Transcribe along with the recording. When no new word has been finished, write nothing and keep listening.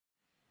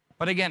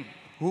But again,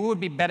 who would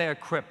be better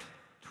equipped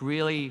to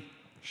really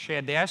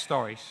share their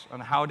stories on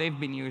how they've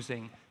been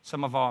using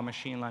some of our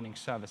machine learning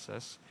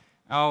services?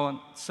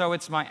 So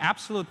it's my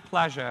absolute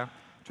pleasure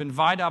to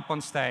invite up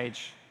on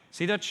stage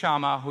Siddharth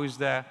Sharma, who's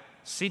the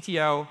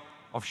CTO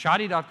of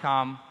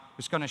Shadi.com,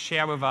 who's going to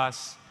share with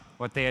us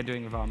what they are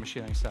doing with our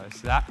machine learning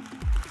service. That,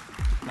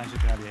 pleasure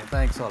to have you here.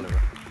 Thanks,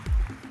 Oliver.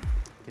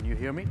 Can you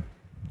hear me?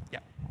 Yeah.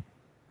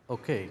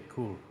 OK,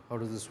 cool. How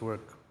does this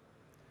work?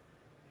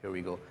 Here we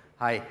go.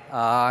 Hi,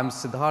 I'm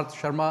Siddharth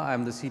Sharma.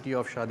 I'm the CTO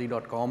of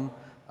Shadi.com.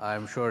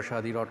 I'm sure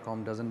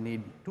Shadi.com doesn't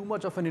need too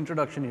much of an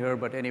introduction here,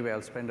 but anyway,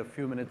 I'll spend a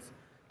few minutes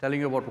telling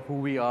you about who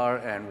we are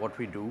and what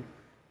we do.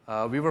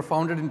 We were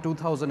founded in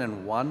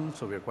 2001,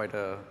 so we're quite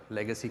a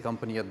legacy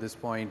company at this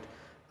point.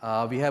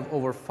 We have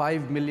over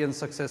 5 million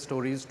success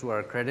stories to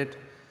our credit.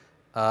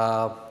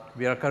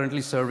 We are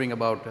currently serving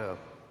about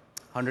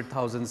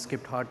 100,000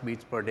 skipped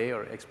heartbeats per day,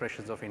 or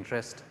expressions of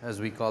interest, as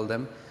we call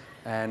them.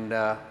 And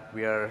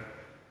we are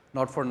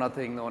not for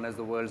nothing known as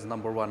the world's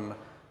 #1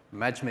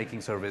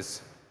 matchmaking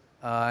service.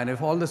 And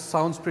if all this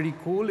sounds pretty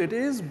cool, it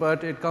is,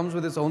 but it comes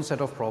with its own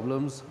set of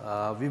problems.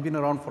 We've been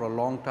around for a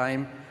long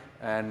time,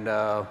 and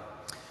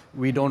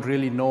we don't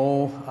really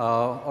know,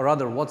 or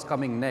rather, what's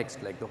coming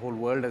next. Like, the whole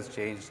world has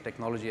changed,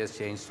 technology has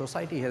changed,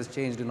 society has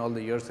changed in all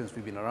the years since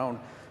we've been around.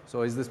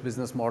 So is this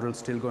business model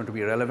still going to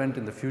be relevant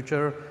in the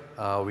future?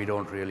 We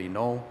don't really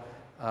know.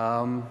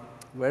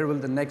 Where will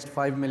the next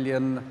 5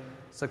 million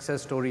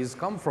success stories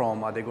come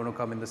from? Are they going to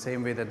come in the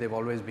same way that they've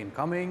always been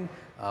coming?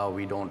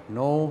 We don't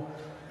know.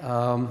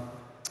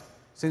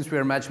 Since we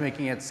are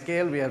matchmaking at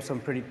scale, we have some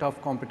pretty tough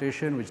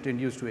competition, which didn't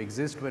used to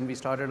exist when we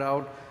started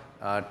out.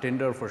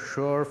 Tinder for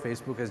sure.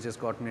 Facebook has just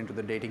gotten into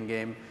the dating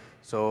game.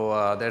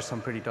 So there's some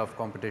pretty tough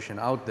competition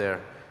out there.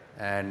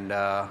 And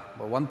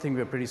but one thing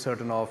we're pretty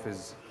certain of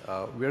is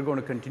we're going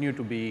to continue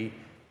to be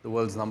the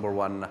world's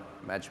 #1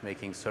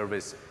 matchmaking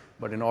service.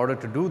 But in order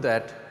to do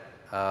that,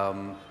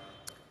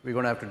 we're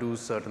going to have to do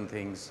certain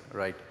things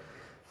right.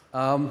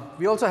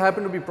 We also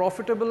happen to be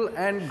profitable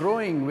and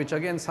growing, which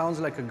again sounds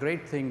like a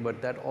great thing,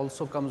 but that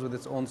also comes with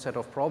its own set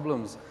of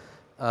problems.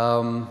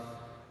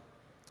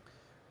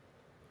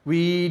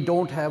 We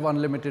don't have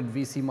unlimited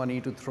VC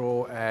money to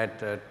throw at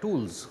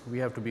tools. We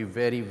have to be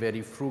very,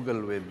 very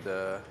frugal with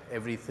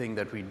everything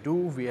that we do.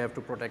 We have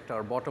to protect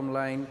our bottom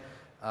line.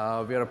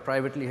 We are a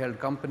privately held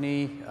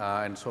company,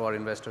 and so our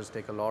investors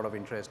take a lot of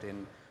interest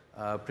in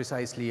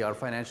precisely our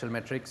financial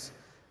metrics.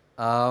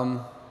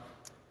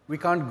 We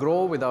can't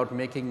grow without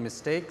making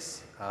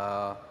mistakes,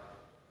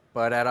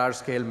 but at our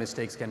scale,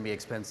 mistakes can be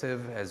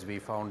expensive. As we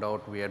found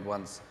out, we had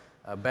once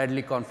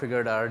badly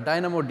configured our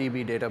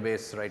DynamoDB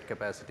database write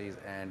capacities,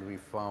 and we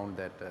found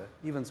that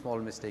even small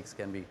mistakes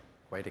can be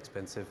quite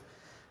expensive.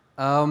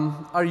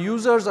 Our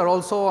users are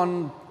also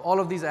on all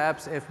of these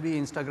apps, FB,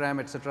 Instagram,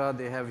 etc.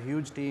 They have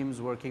huge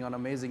teams working on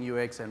amazing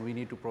UX, and we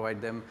need to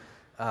provide them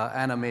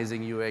an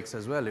amazing UX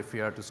as well if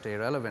we are to stay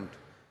relevant.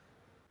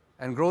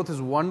 And growth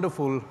is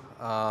wonderful,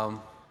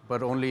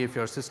 but only if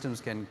your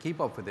systems can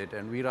keep up with it.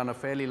 And we run a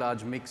fairly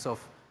large mix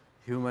of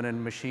human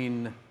and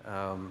machine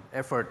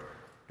effort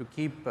to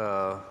keep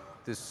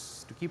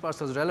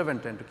ourselves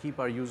relevant and to keep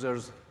our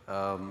users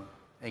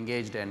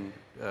engaged and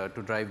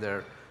to drive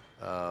their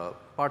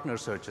partner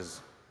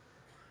searches.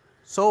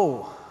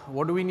 So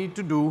what do we need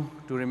to do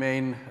to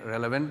remain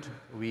relevant?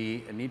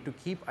 We need to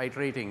keep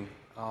iterating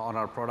on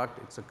our product.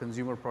 It's a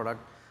consumer product.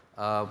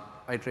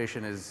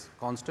 Iteration is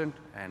constant,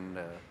 and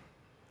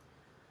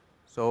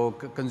so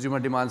consumer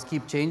demands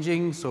keep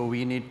changing, so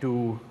we need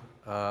to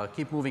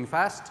keep moving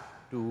fast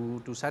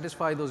to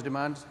satisfy those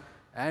demands,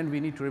 and we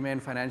need to remain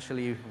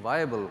financially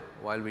viable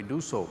while we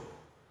do so.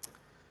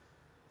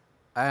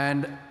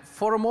 And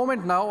for a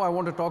moment now, I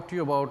want to talk to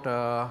you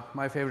about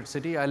my favorite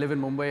city. I live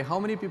in Mumbai. How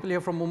many people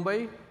here from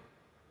Mumbai?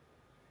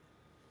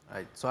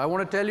 Right. So I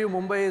want to tell you,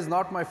 Mumbai is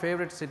not my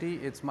favorite city.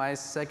 It's my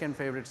second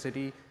favorite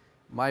city.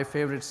 My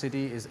favorite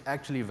city is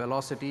actually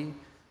velocity,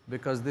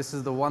 because this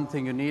is the one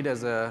thing you need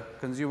as a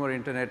consumer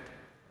internet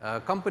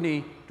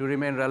company to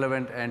remain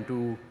relevant and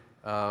to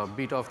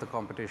beat off the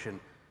competition.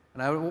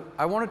 And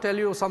I want to tell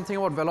you something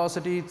about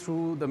velocity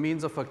through the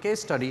means of a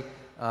case study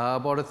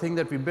about a thing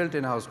that we built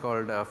in-house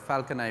called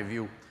Falcon Eye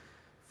View.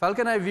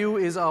 Falcon Eye View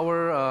is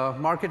our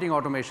marketing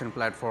automation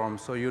platform.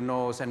 So you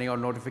know, sending out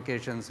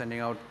notifications,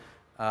 sending out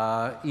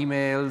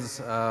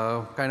emails,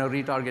 kind of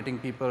retargeting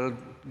people,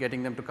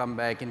 getting them to come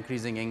back,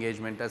 increasing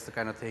engagement. That's the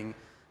kind of thing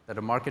that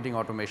a marketing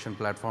automation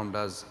platform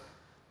does.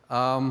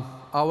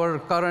 Our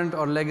current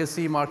or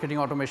legacy marketing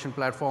automation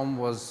platform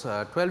was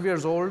 12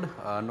 years old.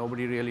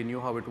 Nobody really knew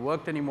how it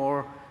worked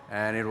anymore,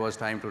 and it was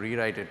time to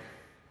rewrite it.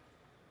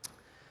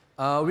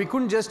 We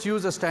couldn't just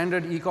use a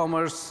standard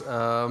e-commerce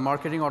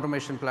marketing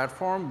automation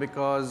platform,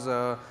 because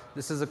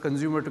this is a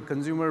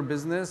consumer-to-consumer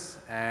business,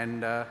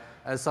 and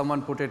as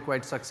someone put it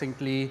quite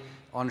succinctly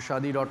on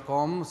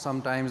Shadi.com,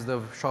 sometimes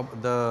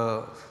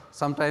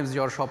sometimes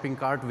your shopping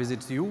cart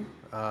visits you.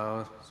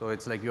 So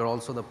it's like you're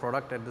also the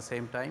product at the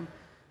same time.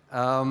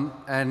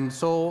 And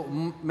so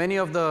many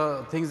of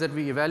the things that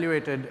we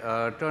evaluated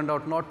turned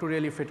out not to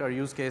really fit our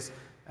use case.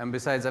 And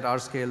besides, at our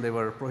scale, they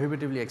were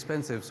prohibitively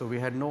expensive. So we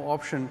had no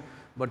option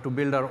but to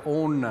build our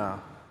own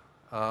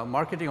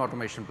marketing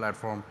automation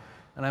platform.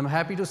 And I'm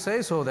happy to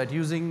say so that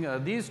using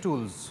these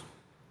tools,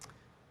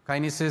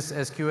 Kinesis,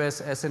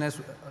 SQS,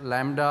 SNS,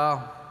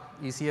 Lambda,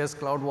 ECS,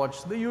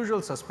 CloudWatch, the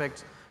usual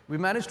suspects, we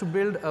managed to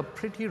build a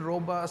pretty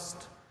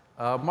robust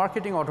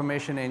marketing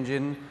automation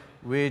engine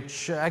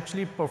which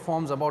actually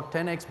performs about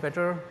 10x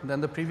better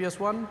than the previous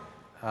one.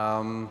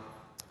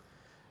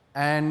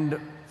 And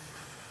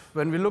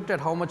when we looked at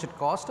how much it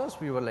cost us,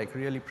 we were like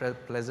really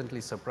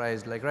pleasantly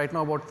surprised. Like right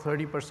now, about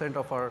 30%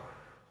 of our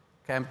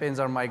campaigns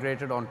are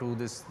migrated onto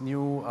this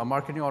new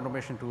marketing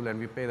automation tool, and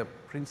we pay the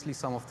princely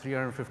sum of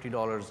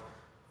 $350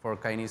 for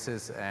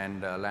Kinesis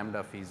and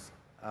Lambda fees.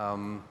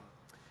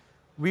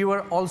 We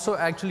were also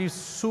actually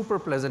super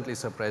pleasantly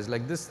surprised.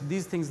 Like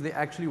these things, they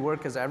actually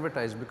work as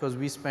advertised because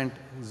we spent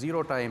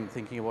zero time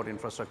thinking about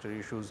infrastructure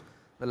issues.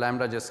 The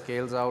Lambda just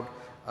scales out.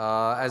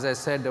 As I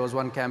said, there was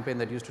one campaign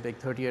that used to take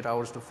 38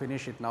 hours to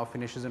finish. It now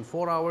finishes in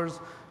 4 hours.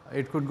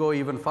 It could go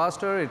even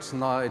faster. It's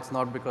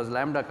not because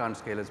Lambda can't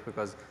scale. It's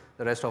because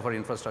the rest of our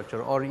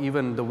infrastructure, or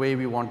even the way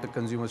we want the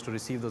consumers to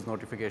receive those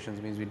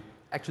notifications, means we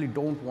actually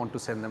don't want to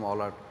send them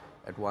all out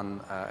at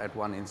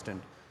one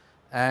instant.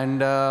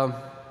 And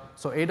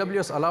so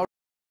AWS allowed,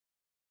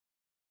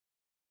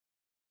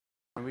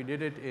 and we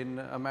did it in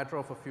a matter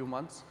of a few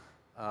months,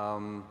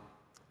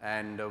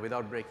 and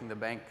without breaking the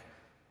bank.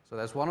 So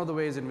that's one of the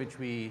ways in which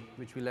we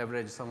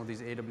leverage some of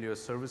these AWS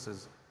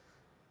services.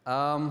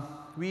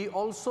 We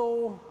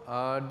also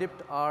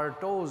dipped our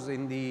toes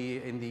in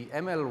the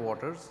ML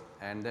waters,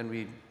 and then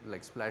we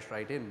like splashed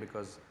right in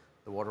because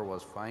the water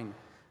was fine.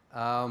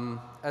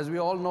 As we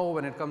all know,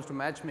 when it comes to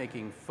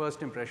matchmaking,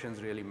 first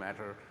impressions really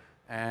matter.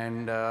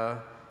 And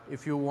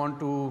if you want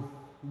to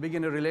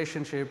begin a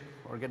relationship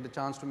or get the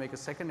chance to make a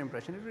second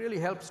impression, it really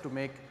helps to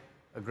make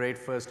a great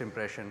first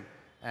impression.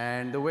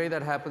 And the way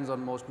that happens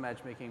on most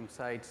matchmaking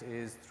sites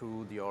is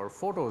through your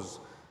photos.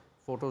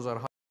 Photos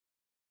are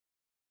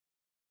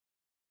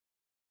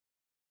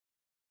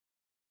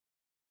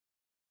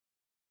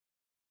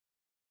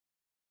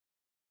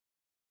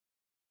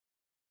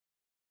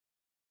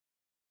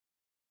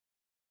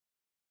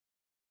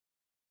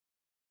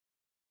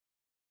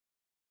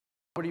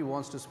nobody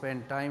wants to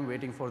spend time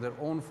waiting for their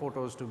own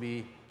photos to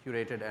be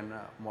curated and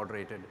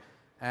moderated.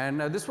 And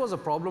this was a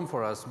problem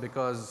for us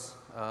because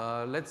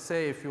let's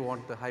say if you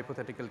want the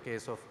hypothetical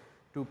case of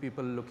two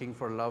people looking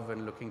for love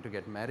and looking to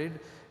get married,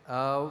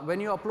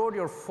 when you upload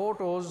your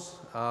photos,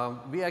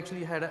 we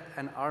actually had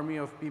an army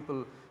of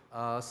people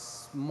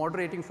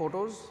moderating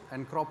photos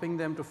and cropping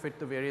them to fit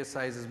the various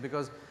sizes,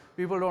 because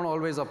people don't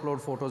always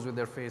upload photos with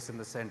their face in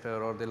the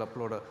center, or they'll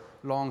upload a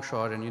long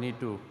shot, and you need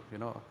to,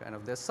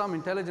 there's some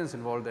intelligence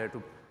involved there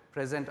to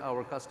present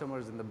our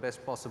customers in the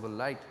best possible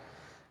light.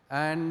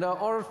 And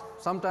or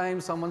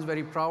sometimes someone's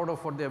very proud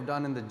of what they've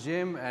done in the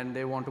gym and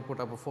they want to put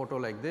up a photo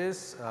like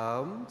this.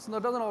 So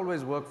that doesn't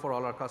always work for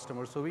all our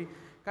customers. So we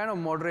kind of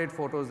moderate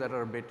photos that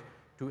are a bit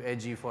too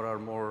edgy for our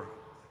more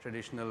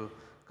traditional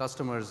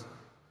customers.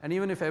 And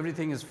even if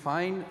everything is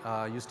fine,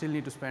 you still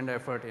need to spend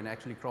effort in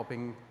actually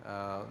cropping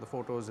the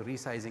photos,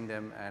 resizing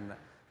them, and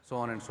so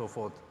on and so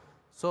forth.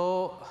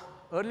 So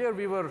earlier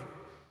we were,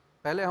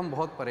 पहले हम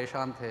बहुत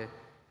परेशान थे,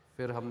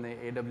 फिर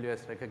हमने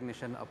AWS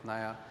recognition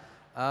अपनाया.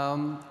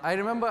 I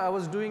remember I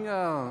was doing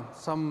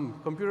some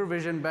computer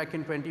vision back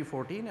in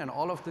 2014, and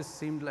all of this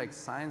seemed like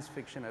science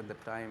fiction at the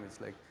time.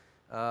 It's like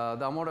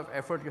the amount of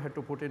effort you had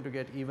to put in to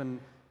get even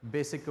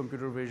basic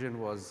computer vision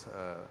was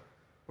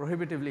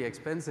prohibitively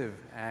expensive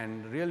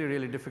and really,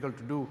 really difficult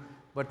to do.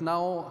 But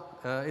now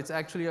it's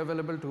actually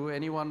available to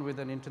anyone with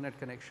an internet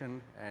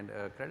connection and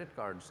a credit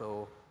card.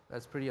 So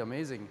that's pretty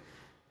amazing.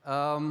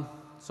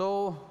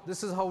 So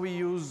this is how we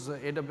use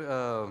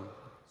AWS.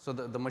 So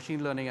the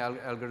machine learning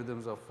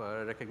algorithms of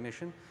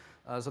recognition.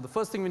 So the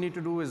first thing we need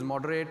to do is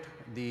moderate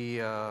the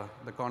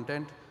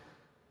content.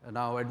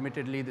 Now,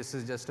 admittedly, this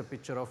is just a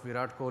picture of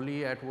Virat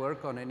Kohli at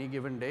work on any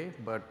given day.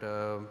 But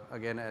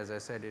again, as I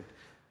said, it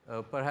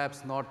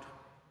perhaps not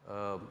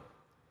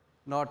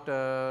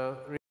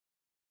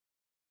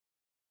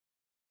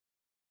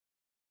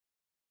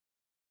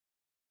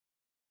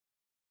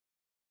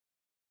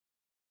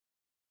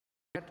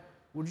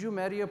would you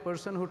marry a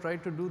person who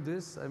tried to do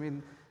this? I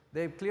mean,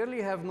 they clearly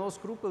have no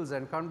scruples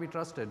and can't be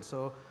trusted.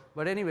 So,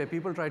 but anyway,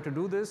 people try to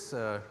do this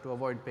to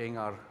avoid paying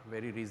our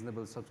very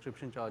reasonable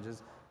subscription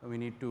charges. We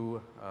need to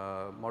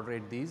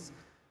moderate these.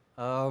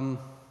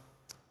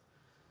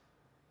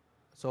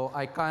 So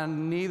I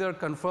can neither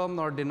confirm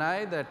nor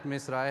deny that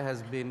Ms. Rai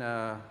has been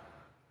a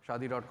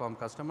Shaadi.com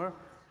customer,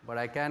 but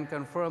I can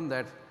confirm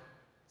that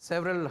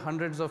several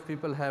hundreds of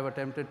people have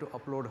attempted to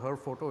upload her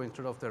photo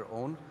instead of their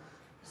own.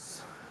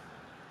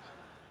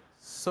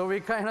 So we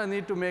kind of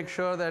need to make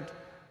sure that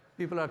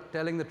people are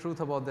telling the truth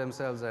about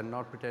themselves and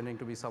not pretending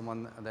to be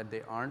someone that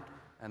they aren't,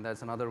 and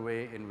that's another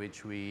way in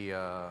which we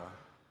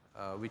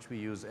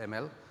use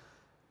ML.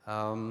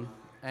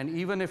 And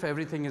even if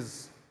everything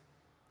is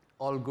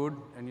all good,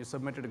 and you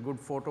submitted a good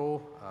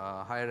photo,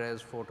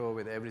 high-res photo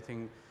with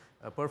everything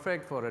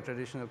perfect for a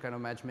traditional kind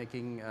of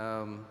matchmaking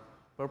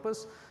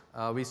purpose,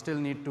 we still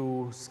need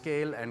to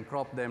scale and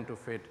crop them to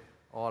fit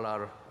all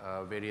our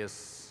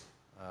various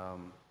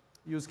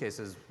use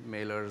cases,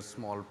 mailers,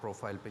 small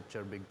profile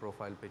picture, big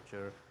profile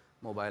picture,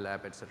 mobile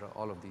app, etc.,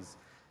 all of these.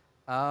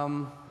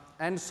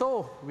 And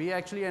so we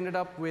actually ended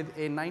up with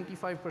a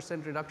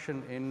 95%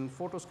 reduction in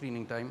photo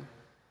screening time.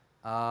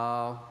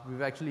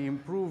 We've actually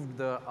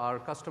improved our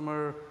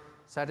customer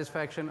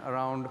satisfaction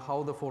around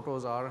how the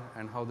photos are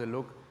and how they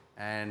look,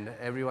 and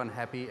everyone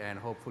happy and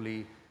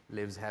hopefully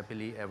lives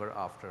happily ever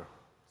after.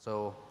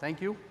 So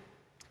thank you.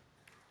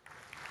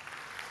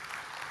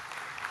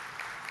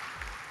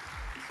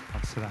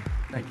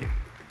 Thank you.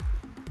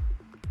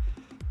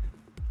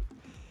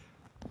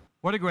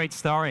 What a great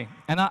story.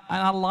 And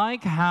I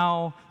like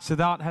how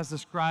Siddhart has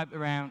described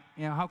around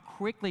how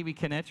quickly we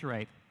can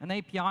iterate. An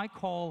API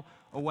call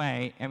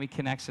away and we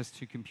can access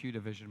to computer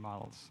vision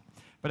models.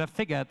 But I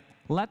figured,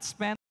 let's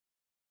spend